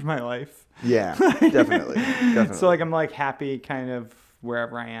change my life. Yeah, definitely. So like I'm like happy kind of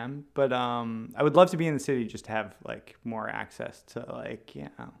wherever I am, but I would love to be in the city just to have like more access to like, you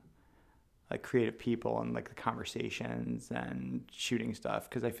know, like creative people and like the conversations and shooting stuff,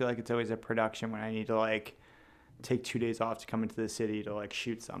 because I feel like it's always a production when I need to like take 2 days off to come into the city to like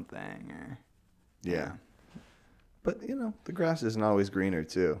shoot something or yeah. But you know, the grass isn't always greener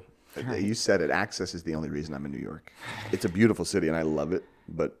too. Right. You said it, access is the only reason I'm in New York. It's a beautiful city and I love it,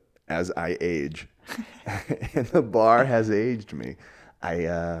 but as I age and the bar has aged me,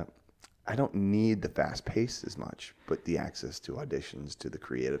 I don't need the fast pace as much, but the access to auditions, to the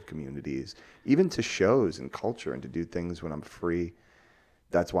creative communities, even to shows and culture, and to do things when I'm free.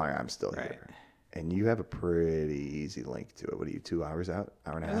 That's why I'm still here. And you have a pretty easy link to it. What are you, 2 hours out?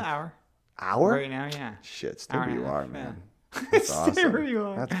 Hour and a half? An hour. Hour? Right now, yeah. Shit, stay where you are, man. Yeah. That's awesome. Stay where you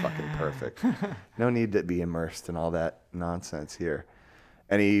are. That's fucking perfect. No need to be immersed in all that nonsense here.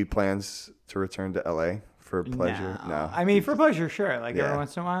 Any plans to return to LA for pleasure? No. I mean, for pleasure, sure. Like every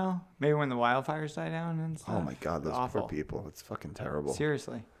once in a while. Maybe when the wildfires die down and stuff. Oh my God, those awful. poor people. It's fucking terrible.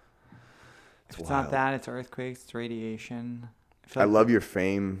 Seriously. It's if it's wild. not that, it's earthquakes, it's radiation. I love your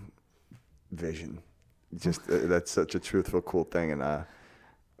fame vision. Just that's such a truthful, cool thing. And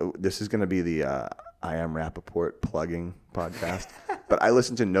this is going to be the I Am Rappaport plugging podcast. But I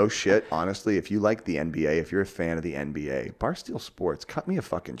listen to no shit, honestly. If you like the NBA, if you're a fan of the NBA, Barstool Sports, cut me a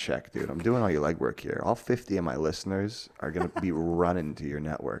fucking check, dude. I'm doing all your legwork here. All 50 of my listeners are going to be running to your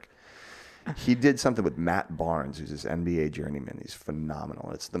network. He did something with Matt Barnes, who's this NBA journeyman. He's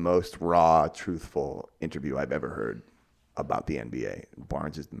phenomenal. It's the most raw, truthful interview I've ever heard about the NBA.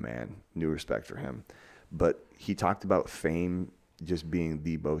 Barnes is the man. New respect for him. But he talked about fame just being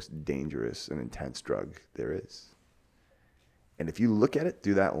the most dangerous and intense drug there is. And if you look at it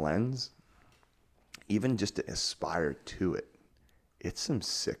through that lens, even just to aspire to it, it's some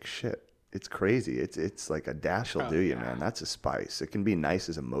sick shit. It's crazy. It's like a dash will do you, man. That's a spice. It can be nice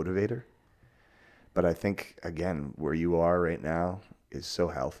as a motivator. But I think, again, where you are right now is so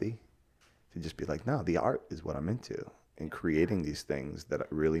healthy to just be like, no, the art is what I'm into. And creating these things that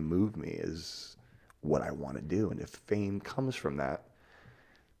really move me is what I want to do. And if fame comes from that,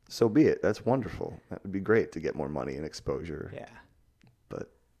 so be it. That's wonderful. That would be great to get more money and exposure. Yeah. But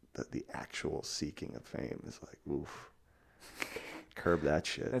the actual seeking of fame is like, oof. Curb that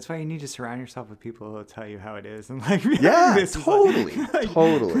shit. That's why you need to surround yourself with people who will tell you how it is. And like, yeah, this totally.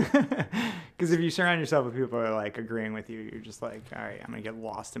 Totally. Because if you surround yourself with people who are like agreeing with you, you're just like, all right, I'm going to get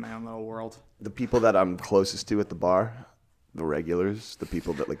lost in my own little world. The people that I'm closest to at the bar, the regulars, the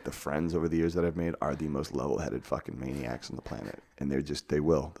people that like the friends over the years that I've made are the most level-headed fucking maniacs on the planet. And they'll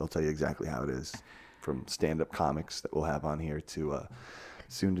tell you exactly how it is, from stand-up comics that we'll have on here to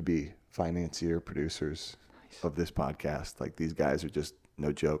soon-to-be financier producers of this podcast. Like, these guys are just,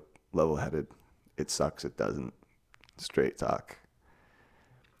 no joke, level-headed. It sucks, it doesn't. Straight talk.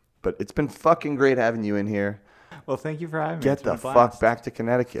 But it's been fucking great having you in here. Well, thank you for having me. Get the fuck back to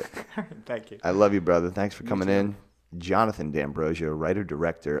Connecticut. Thank you. I love you, brother. Thanks for coming in. Jonathan D'Ambrosio,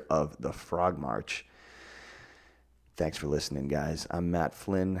 writer-director of the Frogmarch. Thanks for listening, guys. I'm Matt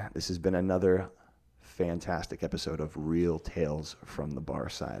Flynn. This has been another fantastic episode of Real Tales from the Bar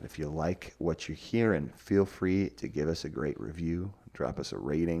Side. If you like what you're hearing, feel free to give us a great review, drop us a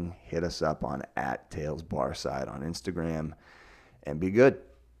rating, hit us up on @TalesBarside on Instagram, and be good.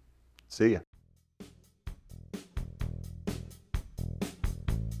 See ya.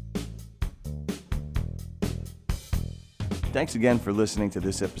 Thanks again for listening to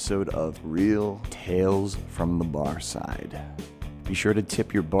this episode of Real Tales from the Bar Side. Be sure to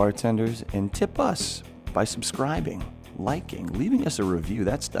tip your bartenders and tip us by subscribing, liking, leaving us a review.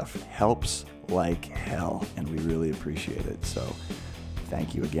 That stuff helps like hell, and we really appreciate it. So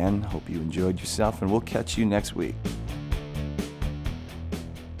thank you again. Hope you enjoyed yourself, and we'll catch you next week.